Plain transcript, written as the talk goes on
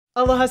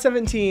Aloha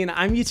 17,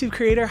 I'm YouTube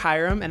creator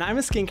Hyram and I'm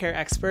a skincare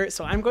expert,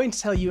 so I'm going to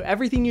tell you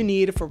everything you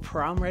need for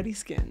prom-ready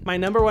skin. My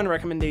number one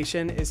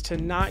recommendation is to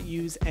not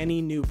use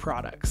any new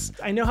products.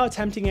 I know how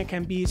tempting it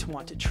can be to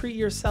want to treat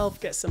yourself,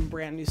 get some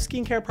brand new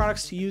skincare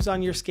products to use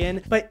on your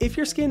skin, but if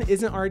your skin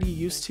isn't already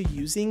used to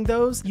using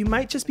those, you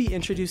might just be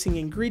introducing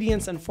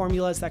ingredients and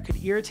formulas that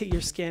could irritate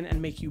your skin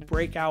and make you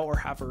break out or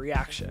have a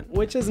reaction,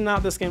 which is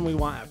not the skin we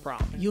want at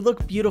prom. You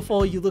look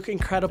beautiful, you look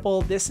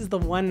incredible. This is the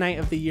one night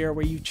of the year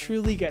where you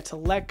truly get to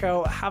let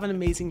go, have an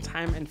amazing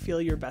time, and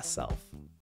feel your best self.